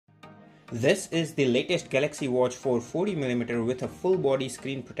This is the latest Galaxy Watch 4 40mm with a full body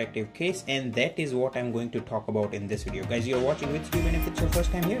screen protective case, and that is what I'm going to talk about in this video. Guys, you're watching WithStube, and if it's your first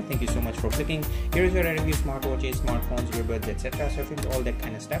time here, thank you so much for clicking. Here is where I review smartwatches, smartphones, earbuds, etc. So if it's all that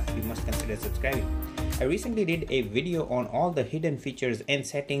kind of stuff, you must consider subscribing. I recently did a video on all the hidden features and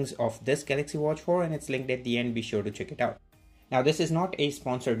settings of this Galaxy Watch 4, and it's linked at the end. Be sure to check it out. Now, this is not a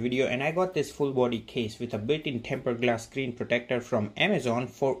sponsored video, and I got this full body case with a built-in tempered glass screen protector from Amazon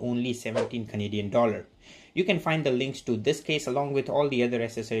for only 17 Canadian dollar. You can find the links to this case along with all the other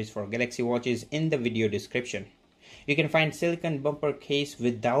accessories for Galaxy watches in the video description. You can find silicone bumper case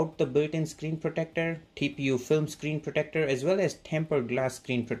without the built-in screen protector, TPU film screen protector, as well as tempered glass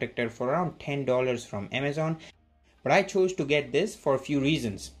screen protector for around $10 from Amazon. But I chose to get this for a few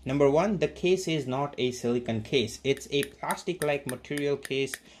reasons. Number one, the case is not a silicone case. It's a plastic-like material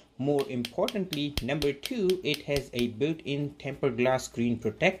case. More importantly, number two, it has a built-in tempered glass screen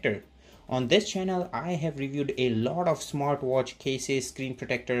protector. On this channel, I have reviewed a lot of smartwatch cases, screen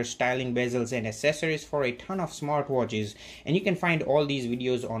protectors, styling bezels, and accessories for a ton of smartwatches. And you can find all these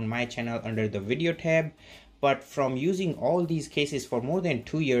videos on my channel under the video tab. But from using all these cases for more than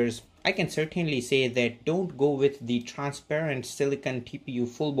 2 years, I can certainly say that don't go with the transparent silicone TPU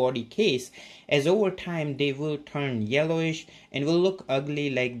full body case, as over time they will turn yellowish and will look ugly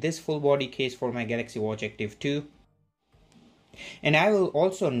like this full body case for my Galaxy Watch Active 2. And I will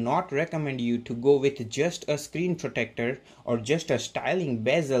also not recommend you to go with just a screen protector or just a styling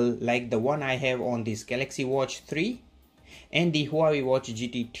bezel like the one I have on this Galaxy Watch 3 and the Huawei Watch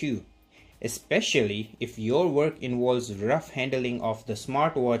GT2. Especially if your work involves rough handling of the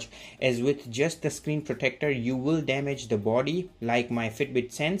smartwatch, as with just the screen protector you will damage the body like my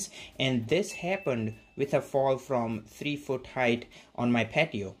Fitbit Sense, and this happened with a fall from 3 foot height on my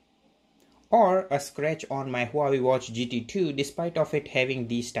patio. Or a scratch on my Huawei Watch GT2 despite of it having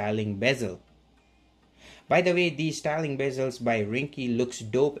the styling bezel. By the way, these styling bezels by Rinky looks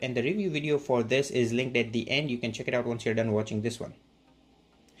dope, and the review video for this is linked at the end. You can check it out once you're done watching this one.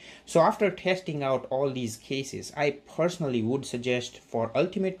 So after testing out all these cases, I personally would suggest for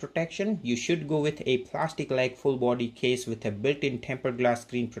ultimate protection, you should go with a plastic-like full body case with a built-in tempered glass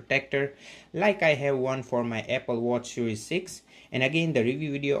screen protector, like I have one for my Apple Watch Series 6. And again, the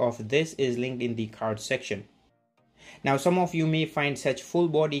review video of this is linked in the card section. Now, some of you may find such full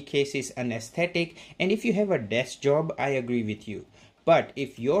body cases unaesthetic, and if you have a desk job, I agree with you. But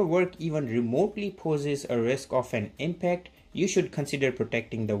if your work even remotely poses a risk of an impact, you should consider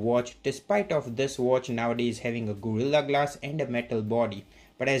protecting the watch, despite of this watch nowadays having a Gorilla Glass and a metal body.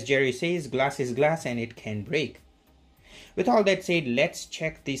 But as Jerry says, glass is glass and it can break. With all that said, let's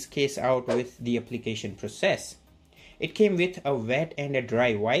check this case out with the application process. It came with a wet and a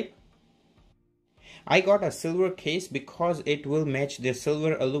dry wipe. I got a silver case because it will match the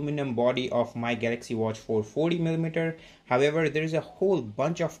silver aluminum body of my Galaxy Watch 4 40mm. However, there is a whole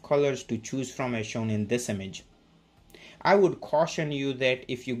bunch of colors to choose from as shown in this image. I would caution you that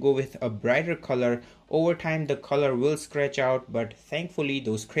if you go with a brighter color, over time the color will scratch out, but thankfully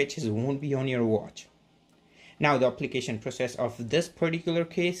those scratches won't be on your watch. Now, the application process of this particular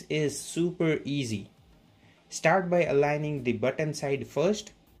case is super easy. Start by aligning the button side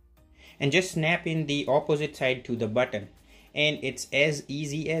first and just snap in the opposite side to the button, and it's as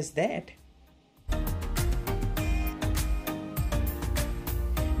easy as that.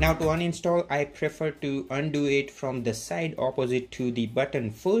 Now, to uninstall, I prefer to undo it from the side opposite to the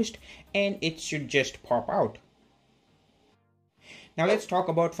button first, and it should just pop out. Now let's talk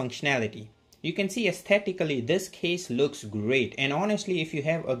about functionality. You can see aesthetically this case looks great, and honestly, if you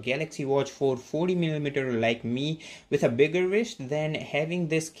have a Galaxy Watch 4 40mm like me with a bigger wrist, then having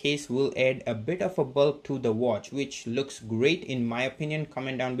this case will add a bit of a bulk to the watch, which looks great in my opinion.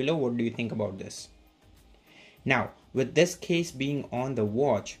 Comment down below, what do you think about this? Now, with this case being on the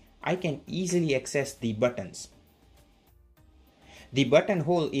watch, I can easily access the buttons. The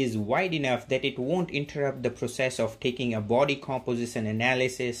buttonhole is wide enough that it won't interrupt the process of taking a body composition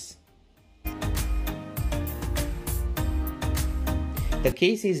analysis. The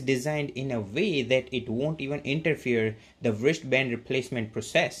case is designed in a way that it won't even interfere the wristband replacement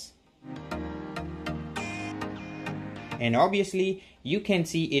process. And obviously, you can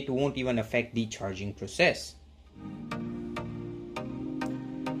see it won't even affect the charging process.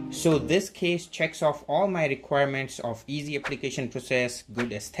 So this case checks off all my requirements of easy application process,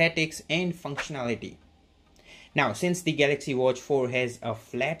 good aesthetics, and functionality. Now, since the Galaxy Watch 4 has a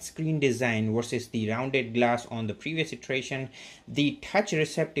flat screen design versus the rounded glass on the previous iteration, the touch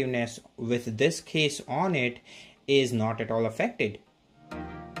receptiveness with this case on it is not at all affected.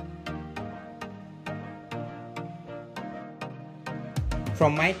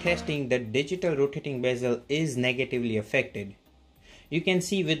 From my testing, the digital rotating bezel is negatively affected. You can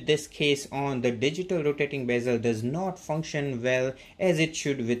see with this case on, the digital rotating bezel does not function well as it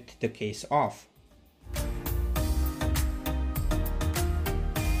should with the case off.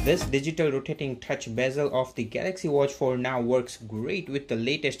 This digital rotating touch bezel of the Galaxy Watch 4 now works great with the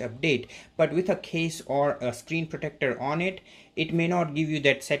latest update, but with a case or a screen protector on it, it may not give you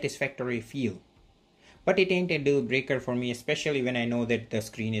that satisfactory feel. But it ain't a deal breaker for me, especially when I know that the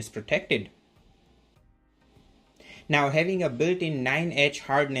screen is protected. Now, having a built-in 9H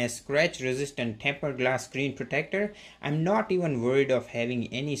hardness scratch resistant tempered glass screen protector, I'm not even worried of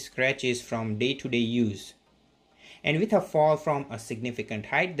having any scratches from day-to-day use. And with a fall from a significant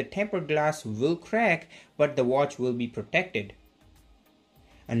height, the tempered glass will crack, but the watch will be protected.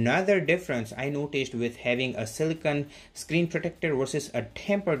 Another difference I noticed with having a silicone screen protector versus a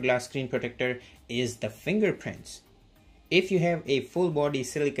tempered glass screen protector is the fingerprints. If you have a full body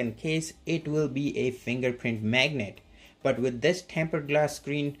silicone case, it will be a fingerprint magnet. But with this tempered glass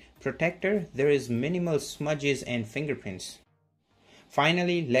screen protector, there is minimal smudges and fingerprints.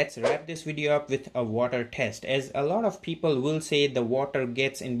 Finally, let's wrap this video up with a water test, as a lot of people will say the water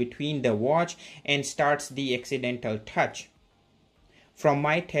gets in between the watch and starts the accidental touch. From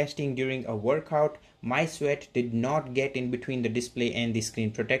my testing during a workout, my sweat did not get in between the display and the screen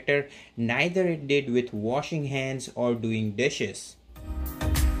protector, neither it did with washing hands or doing dishes.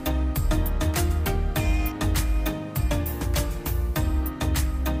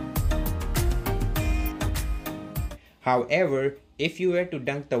 However, if you were to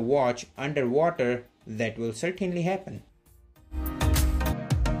dunk the watch underwater, that will certainly happen.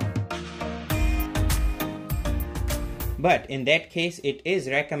 But in that case, it is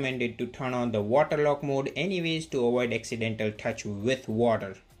recommended to turn on the water lock mode anyways to avoid accidental touch with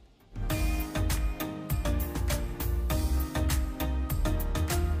water.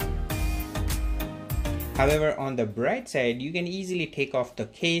 However, on the bright side, you can easily take off the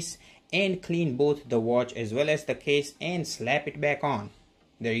case and clean both the watch as well as the case and slap it back on.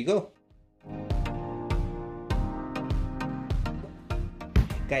 There you go.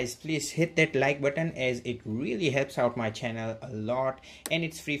 Guys, please hit that like button as it really helps out my channel a lot, and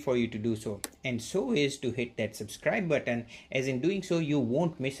it's free for you to do so. And so is to hit that subscribe button, as in doing so you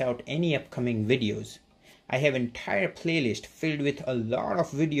won't miss out any upcoming videos. I have an entire playlist filled with a lot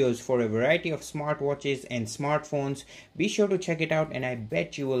of videos for a variety of smartwatches and smartphones. Be sure to check it out and I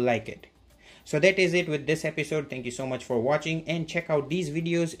bet you will like it. So that is it with this episode. Thank you so much for watching, and check out these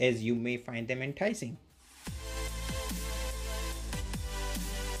videos as you may find them enticing.